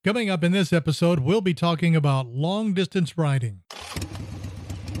Coming up in this episode, we'll be talking about long-distance riding.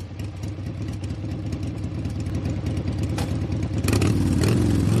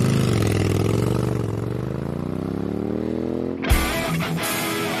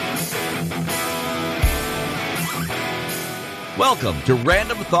 Welcome to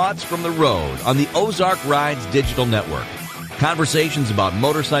Random Thoughts from the Road on the Ozark Rides Digital Network. Conversations about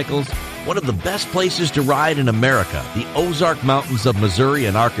motorcycles, one of the best places to ride in America, the Ozark Mountains of Missouri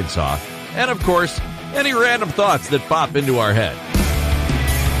and Arkansas, and of course, any random thoughts that pop into our head.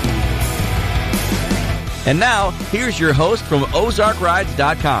 And now, here's your host from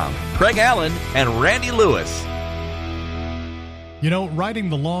OzarkRides.com, Craig Allen and Randy Lewis. You know,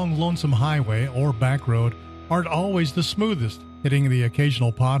 riding the long, lonesome highway or back road aren't always the smoothest. Hitting the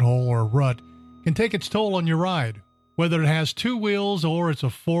occasional pothole or rut can take its toll on your ride. Whether it has two wheels or it's a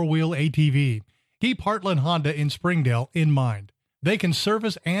four-wheel ATV, keep Heartland Honda in Springdale in mind. They can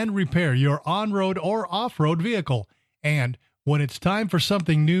service and repair your on-road or off-road vehicle. And when it's time for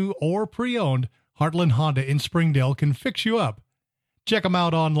something new or pre-owned, Heartland Honda in Springdale can fix you up. Check them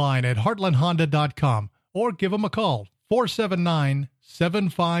out online at heartlandhonda.com or give them a call,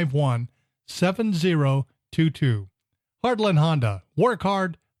 479-751-7022. Heartland Honda. Work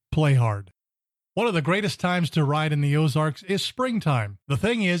hard, play hard. One of the greatest times to ride in the Ozarks is springtime. The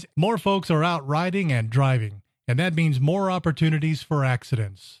thing is, more folks are out riding and driving, and that means more opportunities for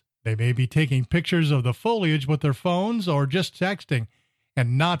accidents. They may be taking pictures of the foliage with their phones or just texting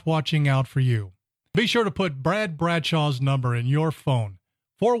and not watching out for you. Be sure to put Brad Bradshaw's number in your phone,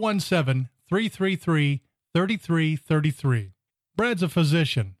 417-333-3333. Brad's a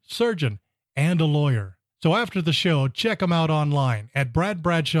physician, surgeon, and a lawyer. So after the show, check him out online at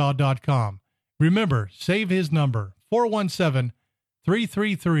bradbradshaw.com. Remember, save his number,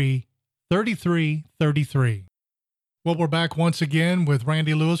 417-333-3333. Well, we're back once again with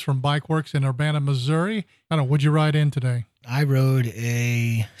Randy Lewis from Bikeworks in Urbana, Missouri. What'd you ride in today? I rode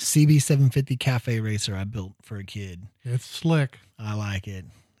a CB750 Cafe Racer I built for a kid. It's slick. I like it.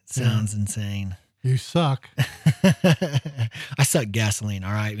 It sounds insane. You suck. I suck gasoline.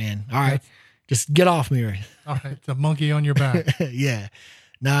 All right, man. All right. Just get off me. All right. It's a monkey on your back. Yeah.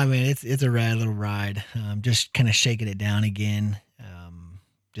 Nah, man, it's a rad little ride. Just kind of shaking it down again.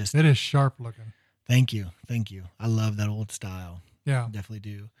 It is sharp looking. Thank you. I love that old style. Yeah. Definitely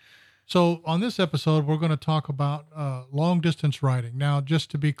do. So on this episode, we're going to talk about long distance riding. Now, just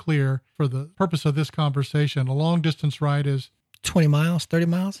to be clear, for the purpose of this conversation, a long distance ride is 20 miles, 30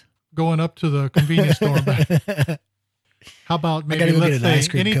 miles? Going up to the convenience store and back. How about maybe let's say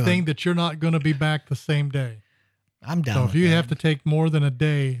anything that you're not going to be back the same day? I'm down. So if you have to take more than a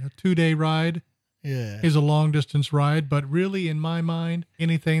day, a 2-day ride is a long distance ride. But really, in my mind,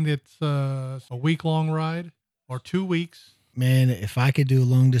 anything that's a week-long ride or 2 weeks. Man, if I could do a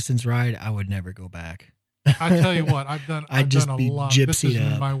long distance ride, I would never go back. I tell you what, I've done a lot. This is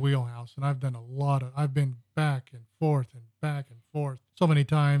in my wheelhouse, and I've done a lot of. I've been back and forth so many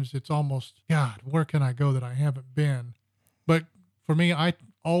times. It's almost, God, where can I go that I haven't been? But for me, I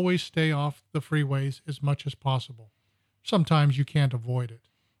always stay off the freeways as much as possible. Sometimes you can't avoid it.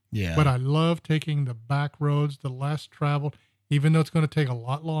 Yeah. But I love taking the back roads, the less traveled, even though it's going to take a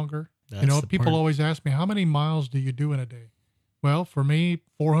lot longer. People always ask me, how many miles do you do in a day? Well, for me,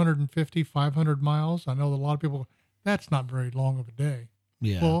 450, 500 miles. I know a lot of people, that's not very long of a day.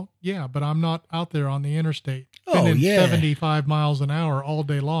 Yeah. Well, yeah, but I'm not out there on the interstate spending 75 miles an hour all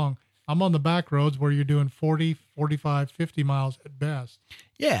day long. I'm on the back roads where you're doing 40, 45, 50 miles at best.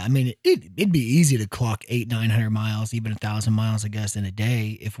 Yeah, I mean, it'd be easy to clock 800-900 miles, even 1,000 miles, I guess, in a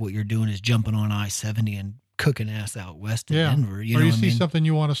day if what you're doing is jumping on I-70 and cooking ass out west of Denver. Or you see something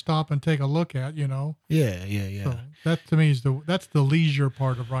you want to stop and take a look at, Yeah. So that to me is that's the leisure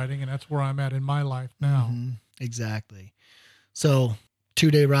part of riding, and that's where I'm at in my life now. Mm-hmm. Exactly. So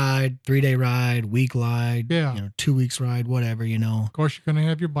 2-day ride, 3-day ride, week ride, 2 weeks ride, whatever, Of course, you're going to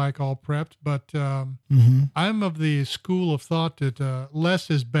have your bike all prepped, but I'm of the school of thought that less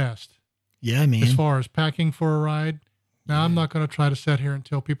is best. Yeah, I mean. As far as packing for a ride. Now, I'm not going to try to sit here and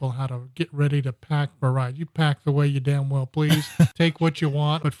tell people how to get ready to pack for a ride. You pack the way you damn well please. Take what you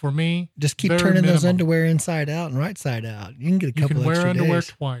want. But for me, just keep turning those underwear inside out and right side out. You can get a couple extra days. You can wear underwear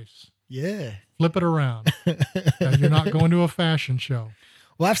twice. Yeah. Flip it around. You're not going to a fashion show.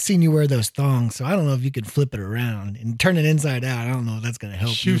 Well, I've seen you wear those thongs, so I don't know if you could flip it around and turn it inside out. I don't know if that's going to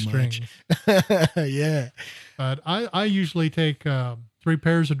help Shoestrings. You much. Yeah. But I usually take 3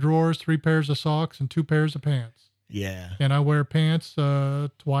 pairs of drawers, 3 pairs of socks, and 2 pairs of pants. Yeah. And I wear pants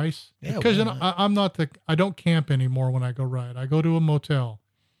twice. Yeah, because I don't camp anymore when I go ride. I go to a motel.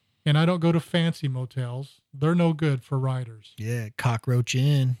 And I don't go to fancy motels. They're no good for riders. Yeah, Cockroach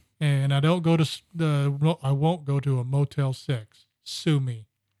Inn. And I don't go to I won't go to a Motel 6. Sue me.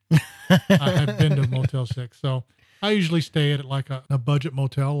 I have been to Motel 6. So I usually stay at like a budget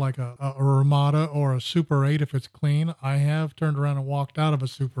motel, like a Ramada or a Super 8 if it's clean. I have turned around and walked out of a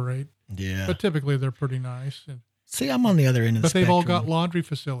Super 8. Yeah. But typically they're pretty nice. See, I'm on the other end of the spectrum. But they've all got spectrum. laundry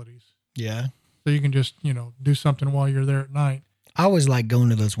facilities. Yeah. So you can just, do something while you're there at night. I always like going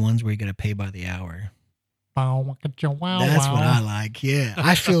to those ones where you got to pay by the hour. That's what I like. Yeah.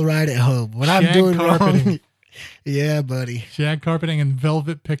 I feel right at home. When I'm doing wrong. Yeah, buddy. Shag carpeting and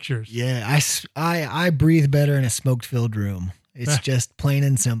velvet pictures. Yeah. I breathe better in a smoke-filled room. It's just plain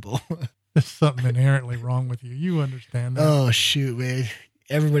and simple. There's something inherently wrong with you. You understand that. Oh, shoot, man.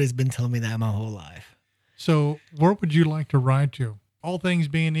 Everybody's been telling me that my whole life. So where would you like to ride to? All things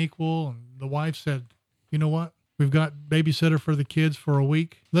being equal, and the wife said, you know what? We've got babysitter for the kids for a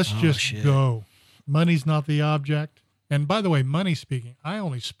week. Let's just go. Money's not the object. And by the way, money speaking, I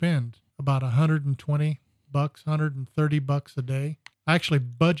only spend about $120, $130 a day. I actually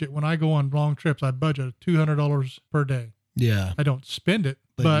budget when I go on long trips. I budget $200 per day. Yeah. I don't spend it,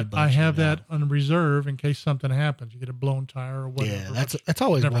 but I have that on reserve in case something happens. You get a blown tire or whatever. Yeah, that's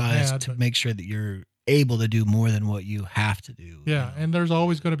always wise to make sure that you're able to do more than what you have to do. Yeah, and there's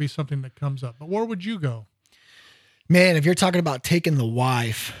always going to be something that comes up. But where would you go? Man, if you're talking about taking the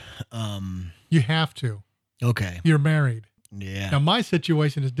wife, you have to. Okay. You're married. Yeah. Now, my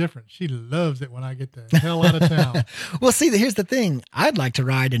situation is different. She loves it when I get the hell out of town. Well, see, here's the thing. I'd like to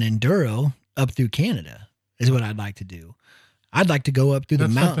ride an enduro up through Canada is what I'd like to do. I'd like to go up through the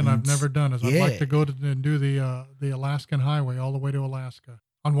mountains. That's something I've never done. I'd like to go to and do the Alaskan Highway all the way to Alaska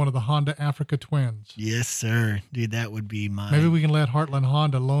on one of the Honda Africa Twins. Yes, sir. Dude, that would be my... Maybe we can let Heartland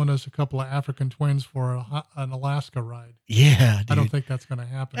Honda loan us a couple of African Twins for an Alaska ride. Yeah, dude. I don't think that's going to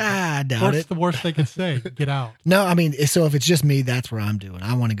happen. I doubt it. What's the worst they could say? Get out. No, I mean, so if it's just me, that's where I'm doing.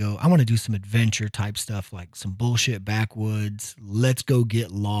 I want to do some adventure type stuff, like some bullshit backwoods. Let's go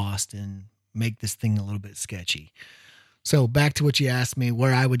get lost and make this thing a little bit sketchy. So back to what you asked me,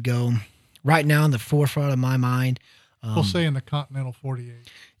 where I would go. Right now, in the forefront of my mind, we'll say in the Continental 48.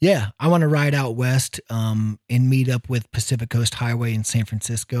 Yeah, I want to ride out west and meet up with Pacific Coast Highway in San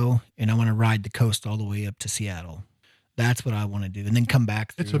Francisco, and I want to ride the coast all the way up to Seattle. That's what I want to do, and then come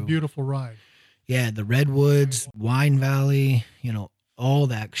back through. It's a beautiful ride. Yeah, the Redwoods, Wine Valley, all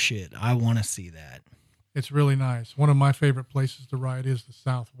that shit. I want to see that. It's really nice. One of my favorite places to ride is the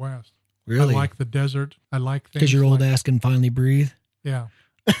Southwest. Really? I like the desert. I like things. Because your old ass can finally breathe? Yeah,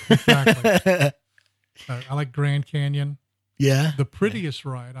 exactly. I like Grand Canyon. Yeah. The prettiest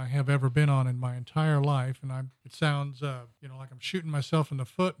ride I have ever been on in my entire life. And it sounds, like I'm shooting myself in the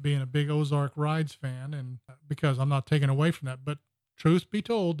foot being a big Ozark Rides fan. And because I'm not taking away from that, but truth be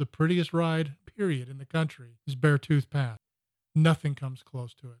told, the prettiest ride, period, in the country is Beartooth Pass. Nothing comes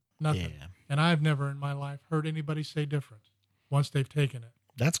close to it. Nothing. Yeah. And I've never in my life heard anybody say different once they've taken it.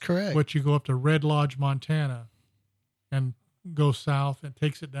 That's correct. Which you go up to Red Lodge, Montana, and go south and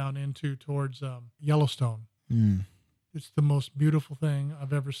takes it down towards Yellowstone. Mm. It's the most beautiful thing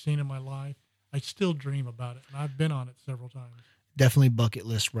I've ever seen in my life. I still dream about it, and I've been on it several times. Definitely bucket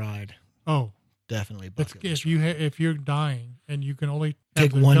list ride. Oh, definitely bucket list. If you're dying and you can only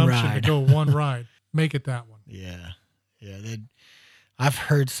take have the one gumption ride to go one ride, make it that one. Yeah. I've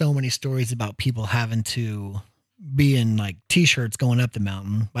heard so many stories about people having to be in like t-shirts going up the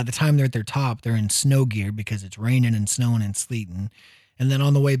mountain. By the time they're at their top, they're in snow gear because it's raining and snowing and sleeting. And then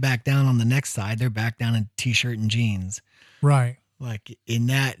on the way back down on the next side, they're back down in t-shirt and jeans. Right. Like in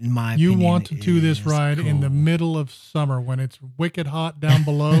my you opinion, want to do this ride in the middle of summer when it's wicked hot down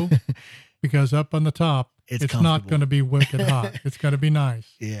below, because up on the top, it's not going to be wicked hot. It's going to be nice.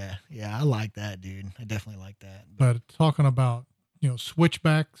 Yeah. I like that, dude. I definitely like that. But talking about,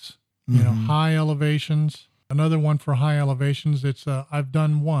 switchbacks, high elevations. Another one for high elevations. It's I've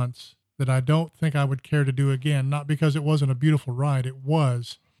done once that I don't think I would care to do again. Not because it wasn't a beautiful ride. It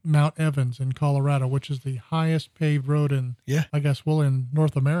was Mount Evans in Colorado, which is the highest paved road in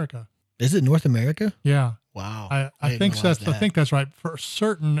North America. Is it North America? Yeah. Wow. I think so. I think that's right for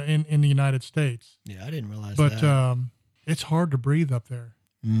certain in the United States. Yeah, I didn't realize that. But it's hard to breathe up there.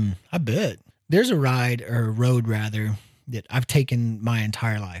 I bet. There's a ride or a road rather that I've taken my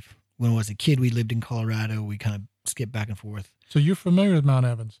entire life. When I was a kid, we lived in Colorado. We kind of skipped back and forth. So you're familiar with Mount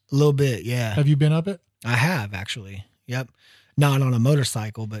Evans? A little bit, yeah. Have you been up it? I have, actually. Yep. Not on a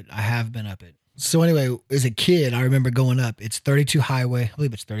motorcycle, but I have been up it. So anyway, as a kid, I remember going up. It's 32 Highway. I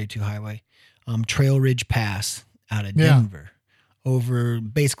believe it's 32 Highway. Trail Ridge Pass out of Denver. Over,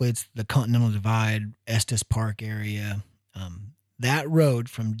 basically, it's the Continental Divide, Estes Park area. that road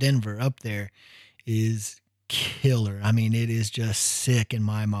from Denver up there is killer. I mean, it is just sick in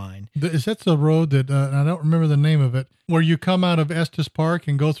my mind. Is that the road that, I don't remember the name of it, where you come out of Estes Park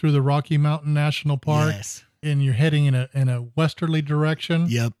and go through the Rocky Mountain National Park? Yes. And you're heading in a westerly direction?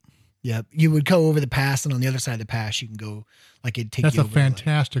 Yep. You would go over the pass, and on the other side of the pass, you can go, like, it'd take That's you a over,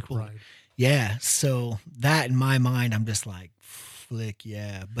 fantastic like, ride. Yeah. So that in my mind, I'm just like, flick,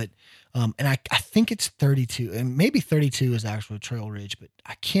 yeah. But, and I think it's 32, and maybe 32 is actual Trail Ridge, but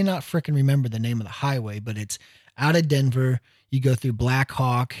I cannot freaking remember the name of the highway, but it's out of Denver. You go through Black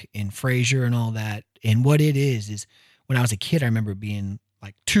Hawk and Fraser and all that. And what it is when I was a kid, I remember being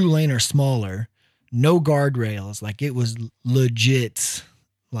like 2-lane or smaller, no guardrails. Like, it was legit,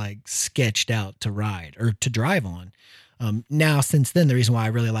 like, sketched out to ride or to drive on. Now, since then, the reason why I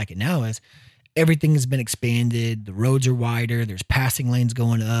really like it now is everything has been expanded. The roads are wider. There's passing lanes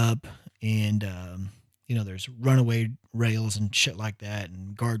going up, and, there's runaway rails and shit like that,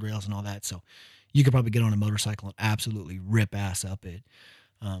 and guardrails and all that. So you could probably get on a motorcycle and absolutely rip ass up it.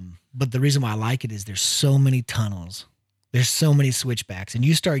 But the reason why I like it is there's so many tunnels. There's so many switchbacks, and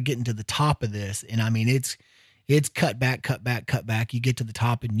you start getting to the top of this, and I mean, it's cut back. You get to the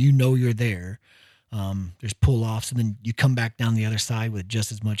top, and you're there. There's pull-offs, and then you come back down the other side with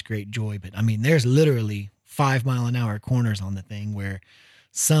just as much great joy. But I mean, there's literally 5-mile-an-hour corners on the thing where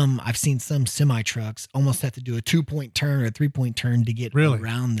I've seen some semi trucks almost have to do a 2-point turn or a 3-point turn to get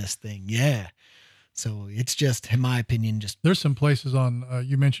around this thing. Yeah. So it's just, in my opinion, there's some places on,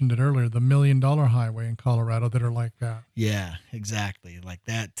 you mentioned it earlier, the $1 Million Highway in Colorado that are like that. Yeah, exactly. Like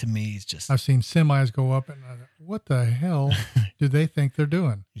that to me is just, I've seen semis go up, and what the hell do they think they're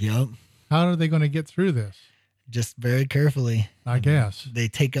doing? Yep. How are they going to get through this? Just very carefully, I guess. They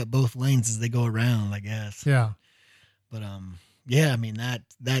take up both lanes as they go around, I guess. Yeah. But, yeah, I mean,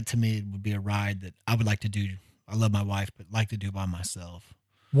 that to me would be a ride that I would like to do. I love my wife, but like to do by myself.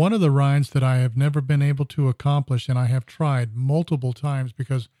 One of the rides that I have never been able to accomplish, and I have tried multiple times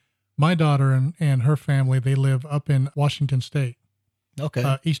because my daughter and her family, they live up in Washington State.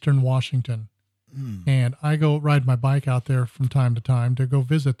 Okay. Eastern Washington. And I go ride my bike out there from time to time to go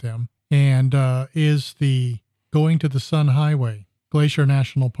visit them. And is the Going to the Sun Highway, Glacier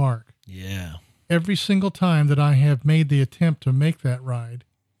National Park. Yeah. Every single time that I have made the attempt to make that ride,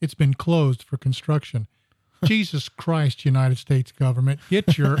 it's been closed for construction. Jesus Christ, United States government,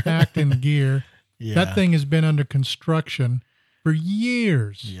 get your act in gear. Yeah. That thing has been under construction for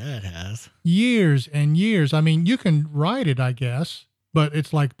years. Yeah, it has. Years and years. I mean, you can ride it, I guess, but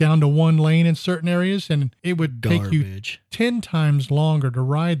it's like down to 1 lane in certain areas, and it would take you 10 times longer to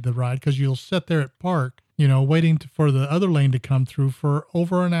ride the ride because you'll sit there at park, waiting for the other lane to come through for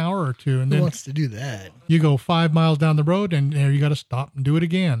over an hour or two. And Who then wants to do that? You go 5 miles down the road, and there you got to stop and do it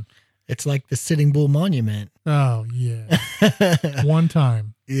again. It's like the Sitting Bull Monument. Oh, yeah. One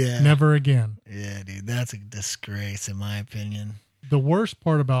time. Yeah. Never again. Yeah, dude. That's a disgrace, in my opinion. The worst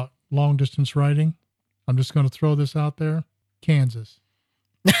part about long-distance riding, I'm just going to throw this out there, Kansas.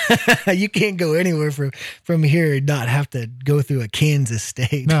 You can't go anywhere from here and not have to go through a Kansas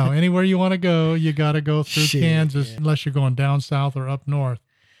state. No, anywhere you want to go, you got to go through Kansas, unless you're going down south or up north.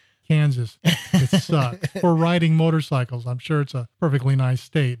 Kansas, it sucks. For riding motorcycles, I'm sure it's a perfectly nice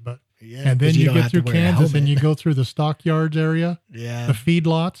state, but and then you get through Kansas and you go through the stockyards area, the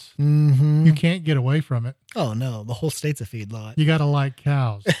feedlots. Mm-hmm. You can't get away from it. Oh no, the whole state's a feedlot. You got to like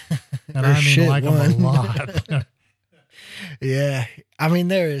cows, and I mean like them a lot. Yeah, I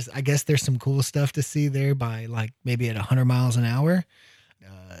mean I guess there's some cool stuff to see there by like maybe at 100 miles an hour,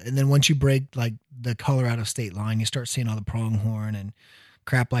 and then once you break like the Colorado state line, you start seeing all the pronghorn and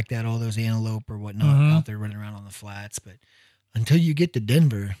crap like that, all those antelope or whatnot out there running around on the flats. But until you get to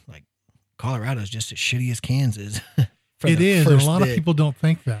Denver, like Colorado's just as shitty as Kansas. It is, and a lot of people don't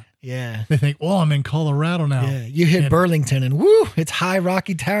think that. Yeah. They think, oh, I'm in Colorado now. Yeah, you hit Burlington and woo, it's high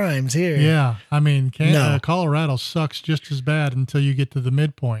Rocky times here. Yeah, I mean, Colorado sucks just as bad until you get to the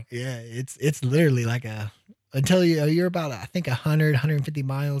midpoint. Yeah, it's literally like until you're about, I think, 100, 150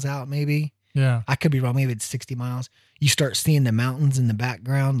 miles out maybe. Yeah. I could be wrong, maybe it's 60 miles. You start seeing the mountains in the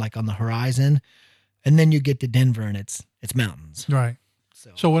background, like on the horizon, and then you get to Denver and it's mountains. Right.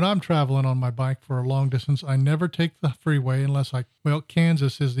 So when I'm traveling on my bike for a long distance, I never take the freeway unless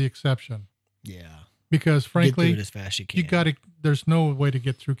Kansas is the exception. Yeah. Because frankly, get through it as fast as you can. There's no way to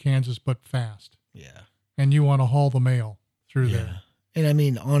get through Kansas but fast. Yeah. And you want to haul the mail through there. And I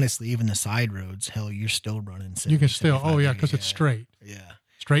mean, honestly, even the side roads, hell, you're still running. You can still, because it's straight. Yeah.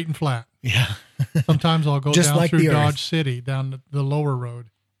 Straight and flat. Yeah. Sometimes I'll go down through Dodge Earth. City, down the lower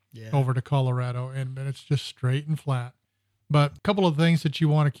road over to Colorado, and it's just straight and flat. But a couple of things that you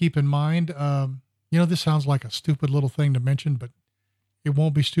want to keep in mind, this sounds like a stupid little thing to mention, but it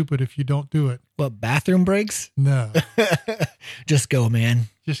won't be stupid if you don't do it. What, bathroom breaks? No, Just go, man.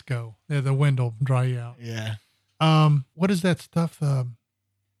 just go. Yeah, the wind will dry you out. Yeah. What is that stuff?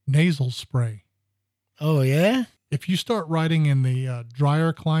 Nasal spray. Oh, yeah? If you start riding in the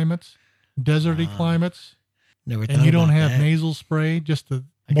drier climates, deserty climates, Never thought and you don't about have that. nasal spray just to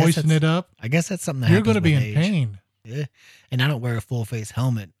I guess moisten that's- it up, I guess that's something that you're going to happens be in with age. pain. Yeah. And I don't wear a full face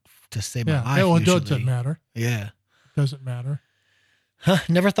helmet to save my Yeah. life. Well, it usually. doesn't matter. Yeah. Doesn't matter. Huh,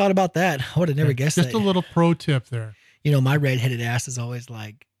 never thought about that. I would have never guessed Just that. a little pro tip there. You know, my redheaded ass is always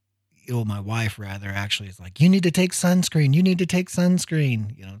like, my wife rather actually is like, you need to take sunscreen. You need to take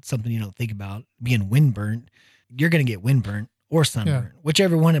sunscreen. You know, it's something you don't think about. Being windburnt, you're going to get windburnt or sunburnt,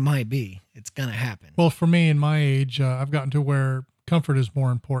 whichever one it might be. It's going to happen. Well, for me in my age, I've gotten to where comfort is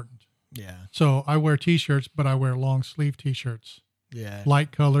more important. Yeah. So I wear T-shirts, but I wear long sleeve T-shirts, Yeah.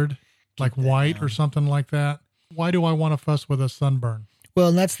 light colored, like that white down. or something like that. Why do I want to fuss with a sunburn? Well,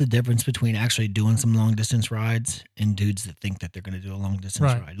 and that's the difference between actually doing some long distance rides and dudes that think that they're going to do a long distance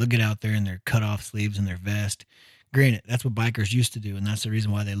Right. ride. They'll get out there in their cut off sleeves and their vest. Granted, that's what bikers used to do, and that's the reason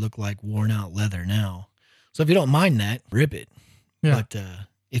why they look like worn out leather now. So if you don't mind that, rip it. Yeah. But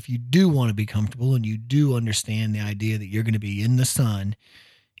if you do want to be comfortable and you do understand the idea that you're going to be in the sun,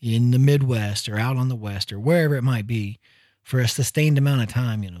 in the Midwest or out on the West or wherever it might be for a sustained amount of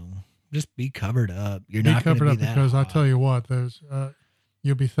time, just be covered up. You're Be not going to covered be up that because I hot. tell you what, there's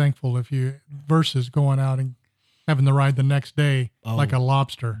you'll be thankful if you versus going out and having to ride the next day like a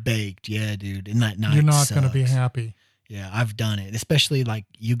lobster. Baked, yeah, dude. And that night You're not going to be sucks. happy. Yeah, I've done it. Especially like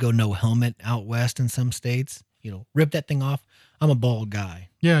you go no helmet out west in some states. Rip that thing off. I'm a bald guy.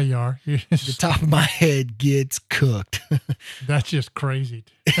 Yeah, you are. The top of my head gets cooked. That's just crazy.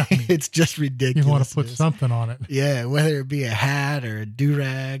 I mean, It's just ridiculous. you want to put something on it. Yeah, whether it be a hat or a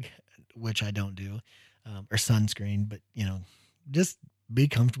do-rag, which I don't do, or sunscreen, but just be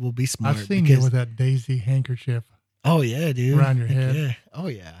comfortable, be smart. I've seen you with that daisy handkerchief. Oh yeah, dude. around your Heck head. Yeah. Oh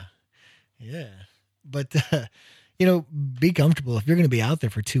yeah. Yeah. But be comfortable. If you're going to be out there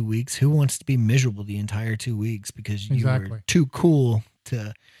for 2 weeks, who wants to be miserable the entire 2 weeks because you Exactly. were too cool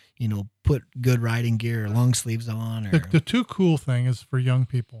to, put good riding gear or long sleeves on or The too cool thing is for young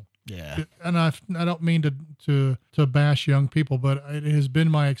people. yeah. And I don't mean to bash young people, but it has been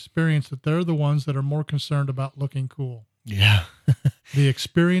my experience that they're the ones that are more concerned about looking cool. Yeah. The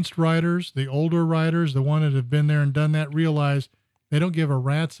experienced riders, the older riders, the ones that have been there and done that, realize they don't give a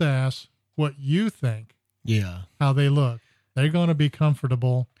rat's ass what you think, Yeah. how they look. They're going to be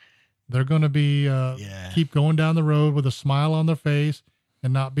comfortable. They're going to be Yeah. keep going down the road with a smile on their face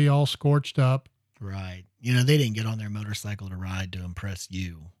and not be all scorched up. Right. They didn't get on their motorcycle to ride to impress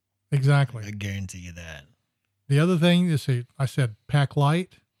you. Exactly. I guarantee you that. The other thing is, I said pack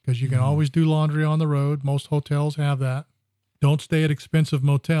light because you can always do laundry on the road. Most hotels have that. Don't stay at expensive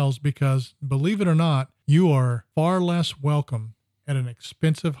motels because, believe it or not, you are far less welcome at an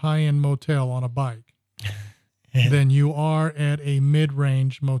expensive high-end motel on a bike than you are at a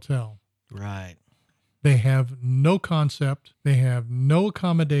mid-range motel. Right. They have no concept. They have no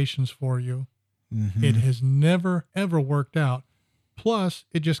accommodations for you. Mhm. It has never, ever worked out. Plus,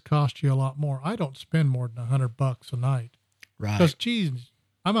 it just costs you a lot more. I don't spend more than $100 a night. Right. Because, geez,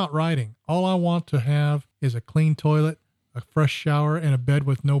 I'm out riding. All I want to have is a clean toilet, a fresh shower, and a bed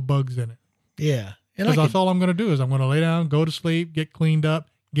with no bugs in it. Yeah. And Because that's all I'm going to do is I'm going to lay down, go to sleep, get cleaned up,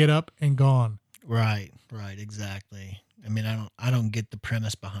 get up, and gone. Right, exactly. I mean, I don't get the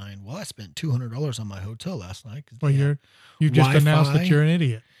premise behind, well, I spent $200 on my hotel last night. 'Cause Well, yeah. you just announced that Wi-Fi. you're an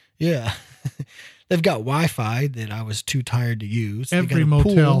idiot. Yeah. They've got Wi-Fi that I was too tired to use. They got Every a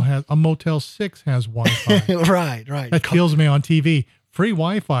motel pool. has, a Motel 6 has Wi-Fi. Right. That kills me on TV. Free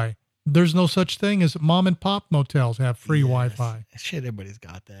Wi-Fi. There's no such thing as mom and pop motels have free Yes. Wi-Fi. Shit, everybody's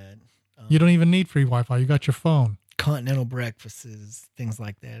got that. You don't even need free Wi-Fi. You got your phone. Continental breakfasts, things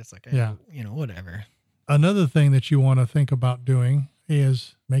like that. It's like, Yeah. whatever. Another thing that you want to think about doing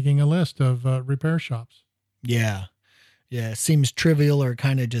is making a list of repair shops. Yeah. It seems trivial or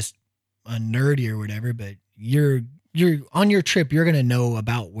kind of just nerdy or whatever, but you're on your trip, you're going to know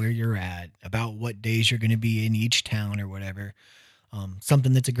about where you're at, about what days you're going to be in each town or whatever.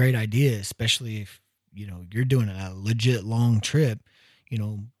 Something that's a great idea, especially if, you're doing a legit long trip,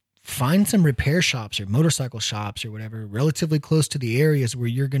 find some repair shops or motorcycle shops or whatever, relatively close to the areas where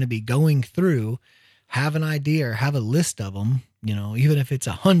you're going to be going through, have an idea or have a list of them, even if it's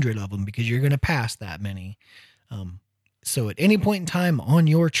 100 of them, because you're going to pass that many. So at any point in time on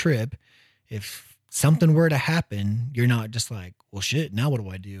your trip, if something were to happen, you're not just like, well, shit, now what do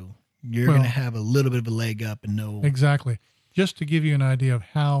I do? You're Well- going to have a little bit of a leg up and know. Exactly. Just to give you an idea of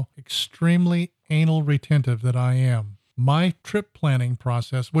how extremely anal retentive that I am, my trip planning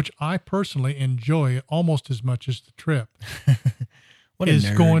process, which I personally enjoy almost as much as the trip, What a is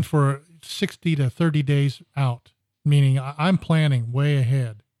nerd. going for 60 to 30 days out, meaning I'm planning way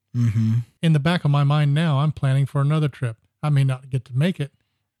ahead. Mm-hmm. In the back of my mind now, I'm planning for another trip. I may not get to make it,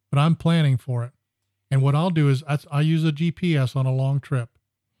 but I'm planning for it. And what I'll do is I use a GPS on a long trip.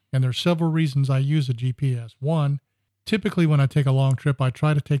 And there's several reasons I use a GPS. One, typically when I take a long trip, I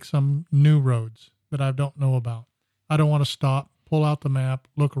try to take some new roads that I don't know about. I don't want to stop, pull out the map,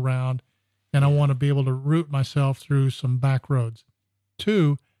 look around, and I want to be able to route myself through some back roads.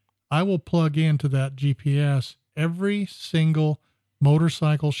 Two, I will plug into that GPS every single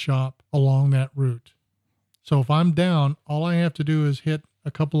motorcycle shop along that route. So if I'm down, all I have to do is hit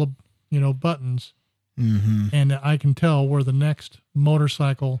a couple of, buttons, Mm-hmm. and I can tell where the next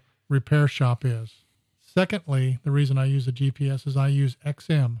motorcycle repair shop is. Secondly, the reason I use a GPS is I use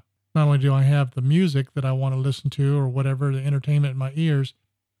XM. Not only do I have the music that I want to listen to or whatever, the entertainment in my ears,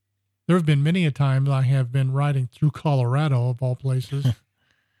 there have been many a times I have been riding through Colorado, of all places,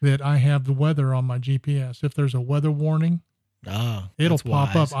 that I have the weather on my GPS. If there's a weather warning, Oh, it'll that's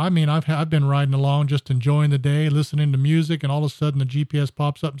pop wise. up. I mean, I've been riding along, just enjoying the day, listening to music, and all of a sudden the GPS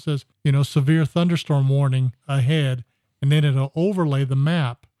pops up and says, severe thunderstorm warning ahead, and then it'll overlay the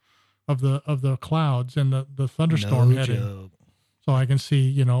map of the clouds and the thunderstorm No heading, joke. so I can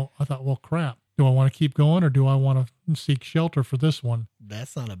see. I thought, well, crap. Do I want to keep going or do I want to seek shelter for this one?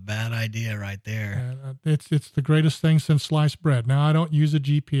 That's not a bad idea right there. And it's the greatest thing since sliced bread. Now I don't use a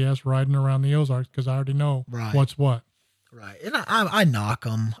GPS riding around the Ozarks because I already know Right. what's what. Right. And I knock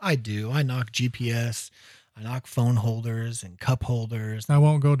them. I do. I knock GPS. I knock phone holders and cup holders, I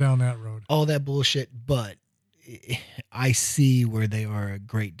won't go down that road. all that bullshit. But I see where they are a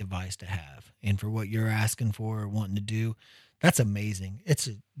great device to have. And for what you're asking for or wanting to do, that's amazing. It's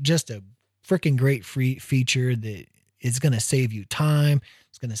just a freaking great free feature that is going to save you time.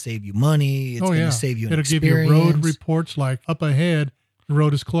 It's going to save you money. It's going to save you an It'll experience. give you road reports like up ahead, the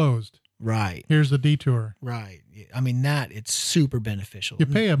road is closed. Right. Here's the detour. Right. I mean, it's super beneficial. You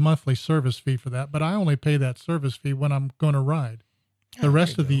pay a monthly service fee for that, but I only pay that service fee when I'm going to ride. Yeah, The there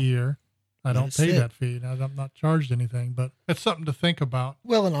rest you of the go. year, I Let don't it pay sit. that fee. I'm not charged anything, but it's something to think about.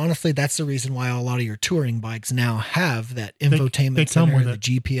 Well, and honestly, that's the reason why a lot of your touring bikes now have that infotainment they come center, with the it.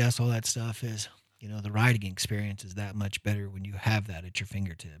 GPS, all that stuff is, the riding experience is that much better when you have that at your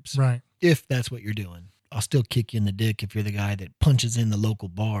fingertips. Right. If that's what you're doing. I'll still kick you in the dick if you're the guy that punches in the local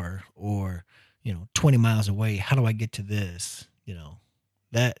bar or, 20 miles away. How do I get to this?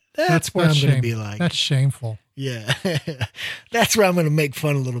 That's where I'm going to be like, That's shameful. yeah, that's where I'm going to make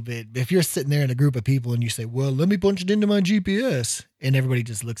fun a little bit. If you're sitting there in a group of people and you say, well, let me punch it into my GPS, and everybody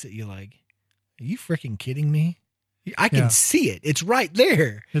just looks at you like, are you freaking kidding me? I can Yeah. see it. It's right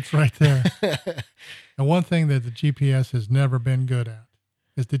there. It's right there. And one thing that the GPS has never been good at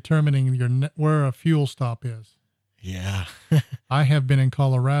is determining where a fuel stop is. Yeah. I have been in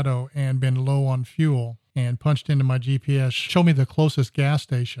Colorado and been low on fuel and punched into my GPS, show me the closest gas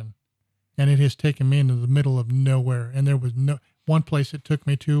station. And it has taken me into the middle of nowhere. And there was one place it took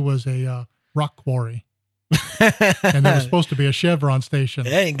me to was a rock quarry. And there was supposed to be a Chevron station.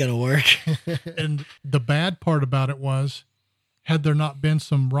 That ain't going to work. And the bad part about it was, had there not been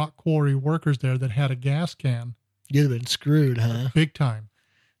some rock quarry workers there that had a gas can, You'd have been screwed, huh? big time.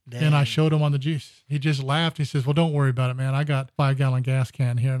 And I showed him on the juice. He just laughed. He says, well, don't worry about it, man. I got a 5-gallon gas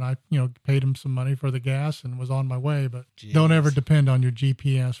can here, and I, paid him some money for the gas and was on my way. But don't ever depend on your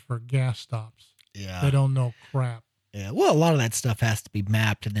GPS for gas stops. Yeah. They don't know crap. Yeah. Well, a lot of that stuff has to be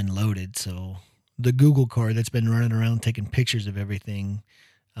mapped and then loaded. So the Google car that's been running around taking pictures of everything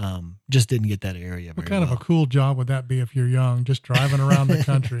just didn't get that area. What very kind of a cool job would that be if you're young, just driving around the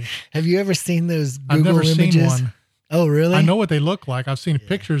country? Have you ever seen those Google I've never images? seen one. Oh, really? I know what they look like. I've seen Yeah.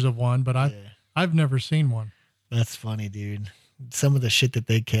 pictures of one, but Yeah. I've never seen one. That's funny, dude. Some of the shit that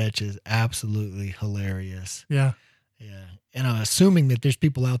they catch is absolutely hilarious. Yeah. Yeah. And I'm assuming that there's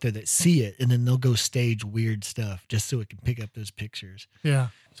people out there that see it and then they'll go stage weird stuff just so it can pick up those pictures. Yeah.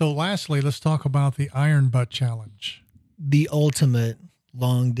 So lastly, let's talk about the Iron Butt Challenge. The ultimate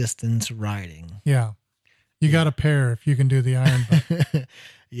long distance riding. Yeah. You got a pair if you can do the Iron Butt.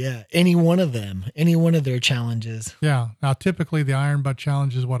 Yeah. Any one of them, any one of their challenges. Yeah. Now, typically the Iron Butt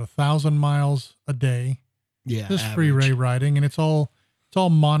Challenge is 1,000 miles a day. Yeah. Just average. free ray riding, and it's all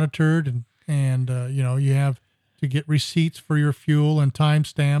monitored, and you have to get receipts for your fuel and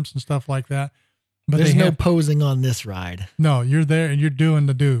timestamps and stuff like that. But There's they no have, posing on this ride. no, you're there and you're doing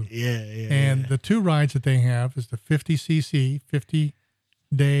the do. Yeah. And the two rides that they have is the 50cc, 50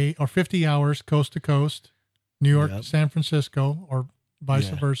 day or 50 hours coast to coast, New York, Yep. San Francisco, or vice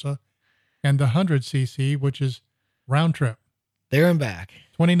Yeah. versa, and the 100cc, which is round trip. There and back.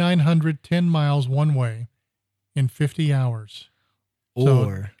 2,910 miles one way in 50 hours.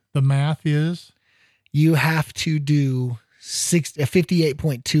 Or the math is? You have to do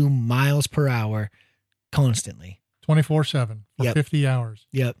 58.2 miles per hour constantly. 24/7 for 50 hours.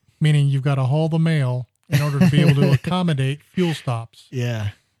 Yep. Meaning you've got to haul the mail in order to be able to accommodate fuel stops. Yeah.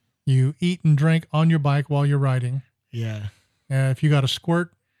 You eat and drink on your bike while you're riding. Yeah. If you got a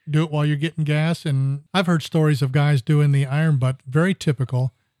squirt, do it while you're getting gas. And I've heard stories of guys doing the iron butt, very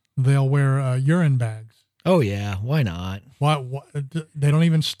typical. They'll wear urine bags. Oh yeah, why not? What? They don't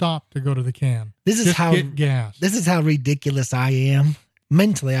even stop to go to the can. This is Just how get gas. This is how ridiculous I am.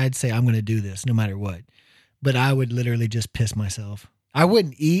 Mentally, I'd say I'm going to do this no matter what, but I would literally just piss myself. I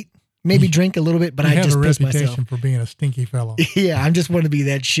wouldn't eat, maybe drink a little bit, but I'd just piss myself. You have a reputation for being a stinky fellow. Yeah, I just want to be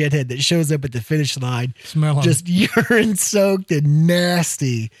that shithead that shows up at the finish line, smelling just urine soaked and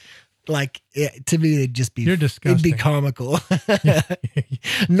nasty. Like, to me, it'd just be, you're disgusting. It'd be comical.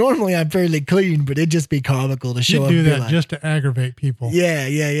 Normally, I'm fairly clean, but it'd just be comical to show up. You do that just to aggravate people.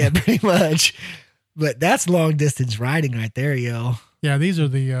 Yeah, pretty much. But that's long distance riding right there, yo. Yeah, these are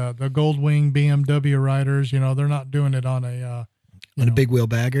the Gold Wing BMW riders. You know, they're not doing it on a big wheel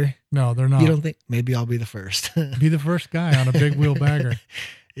bagger. No, they're not. You don't think? Maybe I'll be the first. Be the first guy on a big wheel bagger.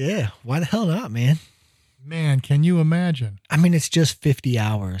 Yeah, why the hell not, man? Man, can you imagine? I mean, it's just 50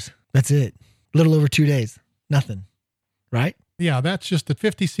 hours. That's it. A little over 2 days. Nothing. Right? Yeah, that's just the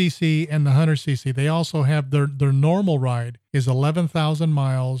 50cc and the 100cc. They also have their normal ride is 11,000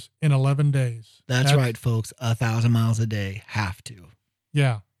 miles in 11 days. That's right, folks. 1,000 miles a day. Have to.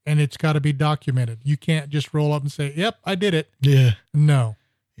 Yeah. And it's got to be documented. You can't just roll up and say, yep, I did it. Yeah. No.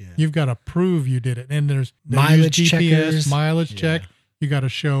 Yeah. You've got to prove you did it. And there's mileage GPS, checkers. Mileage check. You got to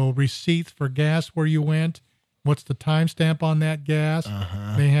show receipts for gas where you went. What's the timestamp on that gas?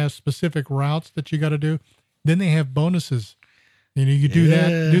 They have specific routes that you got to do. Then they have bonuses. You know, you do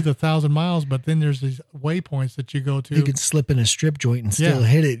that, do the 1,000 miles, but then there's these waypoints that you go to. You can slip in a strip joint and still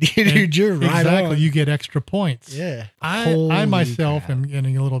hit it. Dude, you're right exactly. on. You get extra points. Yeah. I myself am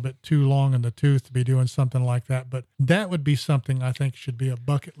getting a little bit too long in the tooth to be doing something like that, but that would be something I think should be a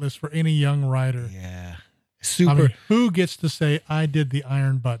bucket list for any young rider. Yeah. Super. I mean, who gets to say, I did the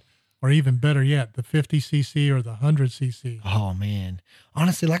iron butt? Or even better yet, the 50cc or the 100cc. Oh, man.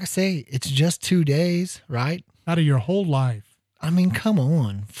 Honestly, like I say, it's just 2 days, right? Out of your whole life. I mean, come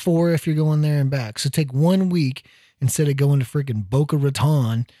on. 4 if you're going there and back. So take 1 week instead of going to freaking Boca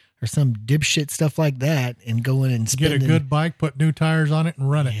Raton or some dipshit stuff like that and going and spending. Get a good bike, put new tires on it, and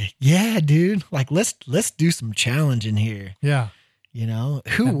run it. Yeah, dude. Like, let's do some challenging here. Yeah. You know,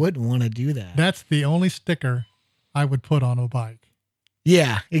 who wouldn't want to do that? That's the only sticker I would put on a bike.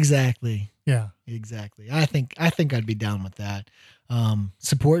 Yeah, exactly. Yeah, exactly. I think I'd be down with that.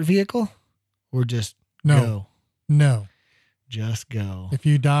 Support vehicle or just go? No. Just go. If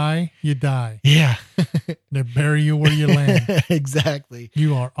you die, you die. Yeah. They bury you where you land. Exactly.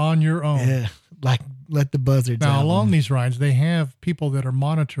 You are on your own. Yeah. Like, let the buzzards Now, out. along these rides, they have people that are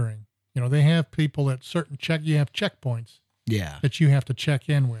monitoring. You know, they have people at certain you have checkpoints. Yeah. That you have to check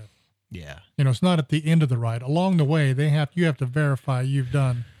in with. Yeah. You know, it's not at the end of the ride. Along the way, you have to verify you've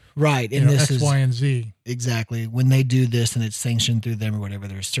done right. And this X, is Y, and Z. Exactly. When they do this and it's sanctioned through them or whatever,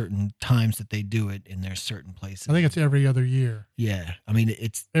 there's certain times that they do it and there's certain places. I think it's every other year. Yeah. I mean,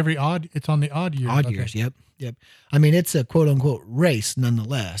 it's on the odd years. Odd years. Yep. I mean, it's a quote unquote race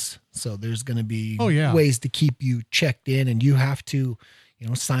nonetheless. So there's going to be ways to keep you checked in and you have to,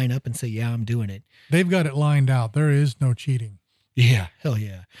 sign up and say, yeah, I'm doing it. They've got it lined out. There is no cheating. Yeah, hell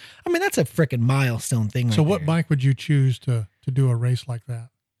yeah. I mean, that's a freaking milestone thing. So what bike would you choose to do a race like that?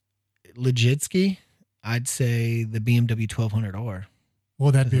 Legit ski, I'd say the BMW 1200R.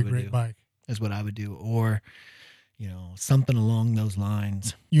 Well, that'd be a great bike. That's what I would do. Or, something along those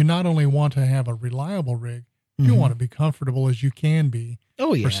lines. You not only want to have a reliable rig, you want to be comfortable as you can be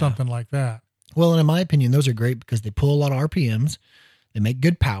for something like that. Well, and in my opinion, those are great because they pull a lot of RPMs. They make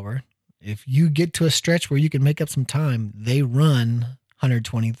good power. If you get to a stretch where you can make up some time, they run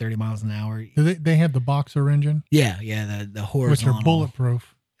 120, 30 miles an hour. Do they have the boxer engine? Yeah, the horizontal. Which are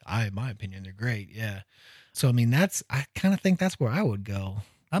bulletproof. In my opinion, they're great, yeah. So, I mean, I kind of think that's where I would go.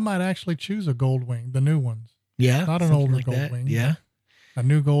 I might actually choose a Gold Wing, the new ones. Yeah. Not an older Gold Wing. Yeah. A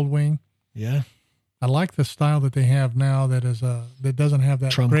new Gold Wing. Yeah. I like the style that they have now that doesn't have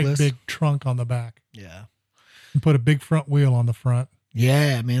that Trunkless. Great big trunk on the back. Yeah. And put a big front wheel on the front.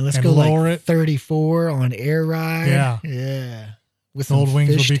 Yeah, man. Let's go lower like 34 on air ride. Yeah. Yeah. With the old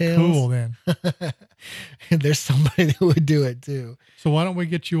wings would be tails. cool then. There's somebody that would do it too. So why don't we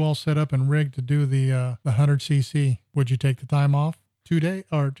get you all set up and rigged to do the 100cc? Would you take the time off? 2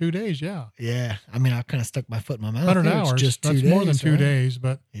 days. Yeah. Yeah. I mean, I kind of stuck my foot in my mouth. 100 there. hours. It's just 2 That's days, more than 2 right? days,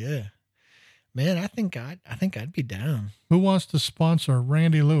 but Yeah. Man, I think I'd be down. who wants to sponsor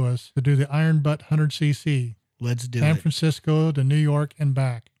Randy Lewis to do the Iron Butt 100cc? Let's do San it. Francisco to New York and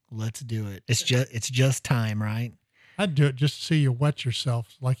back. Let's do it. It's just time, right? I'd do it just to see you wet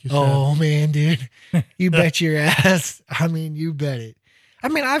yourself, like you said. Oh man, dude. You bet your ass. I mean, you bet it. I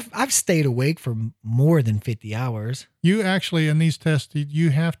mean, I've stayed awake for more than 50 hours. You actually, in these tests,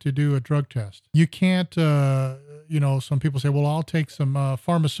 you have to do a drug test. You can't, some people say, well, I'll take some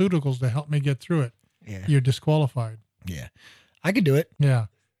pharmaceuticals to help me get through it. Yeah. You're disqualified. Yeah. I could do it. Yeah.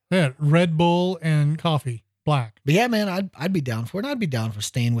 Yeah. Red Bull and coffee, black. But yeah, man, I'd be down for it. I'd be down for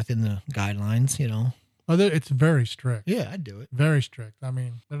staying within the guidelines, It's very strict. Yeah, I'd do it. Very strict. I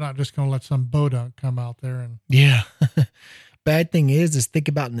mean, they're not just going to let some bodunk come out there and. Yeah. Bad thing is think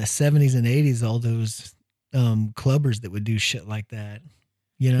about in the 70s and 80s, all those clubbers that would do shit like that.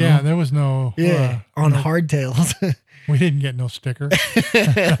 Yeah, there was no. On hardtails. We didn't get no sticker.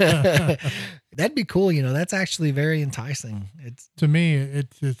 That'd be cool. That's actually very enticing. To me,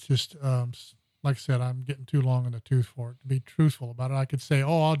 it's just, like I said, I'm getting too long in the tooth for it. To be truthful about it, I could say,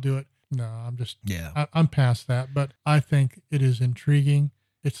 oh, I'll do it. No, I'm just, I'm past that. But I think it is intriguing.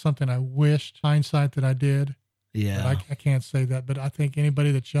 It's something I wished, hindsight, that I did. Yeah. But I can't say that. But I think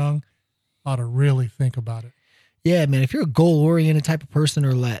anybody that's young ought to really think about it. Yeah, man. If you're a goal-oriented type of person,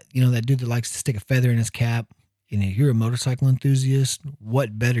 or that dude that likes to stick a feather in his cap, you're a motorcycle enthusiast,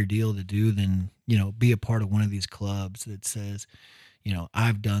 what better deal to do than, be a part of one of these clubs that says,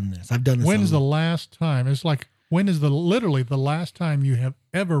 I've done this. I've done this. When's the last time? It's like, when is literally the last time you have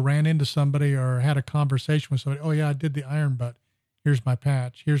ever ran into somebody or had a conversation with somebody? Oh yeah, I did the Iron Butt. Here's my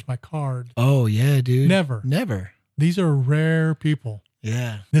patch. Here's my card. Oh yeah, dude. Never. These are rare people.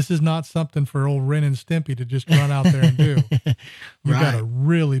 Yeah. This is not something for old Ren and Stimpy to just run out there and do. You got to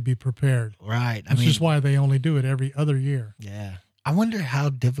really be prepared. Right. This is why they only do it every other year. Yeah. I wonder how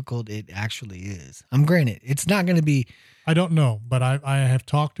difficult it actually is. Granted, it's not going to be. I don't know, but I have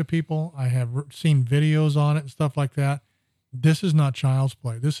talked to people. I have seen videos on it and stuff like that. This is not child's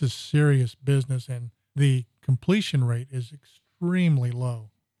play. This is serious business, and the completion rate is extremely low,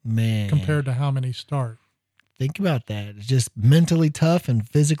 man, compared to how many start. Think about that. It's just mentally tough and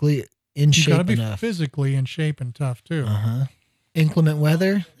physically in shape enough. You got to be physically in shape and tough too. Inclement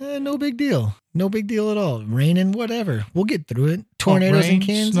weather, no big deal. No big deal at all. Raining, whatever. We'll get through it. Tornadoes in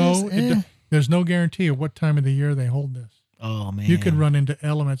Kansas. Snow. There's no guarantee of what time of the year they hold this. Oh, man. You could run into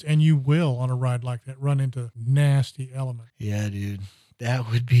elements, and you will on a ride like that, run into nasty elements. Yeah, dude.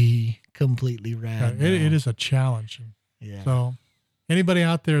 That would be completely rad. It is a challenge. Yeah. So anybody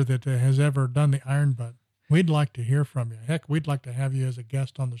out there that has ever done the Iron Butt, we'd like to hear from you. Heck, we'd like to have you as a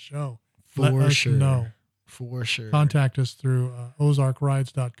guest on the show. Let us know. For sure. Contact us through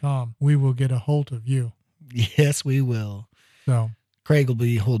ozarkrides.com. We will get a hold of you. Yes, we will. So Craig will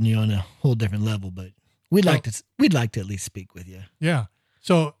be holding you on a whole different level, but we'd like to at least speak with you. Yeah.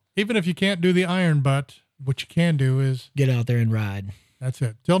 So even if you can't do the Iron Butt, what you can do is get out there and ride. That's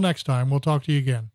it. Till next time, we'll talk to you again.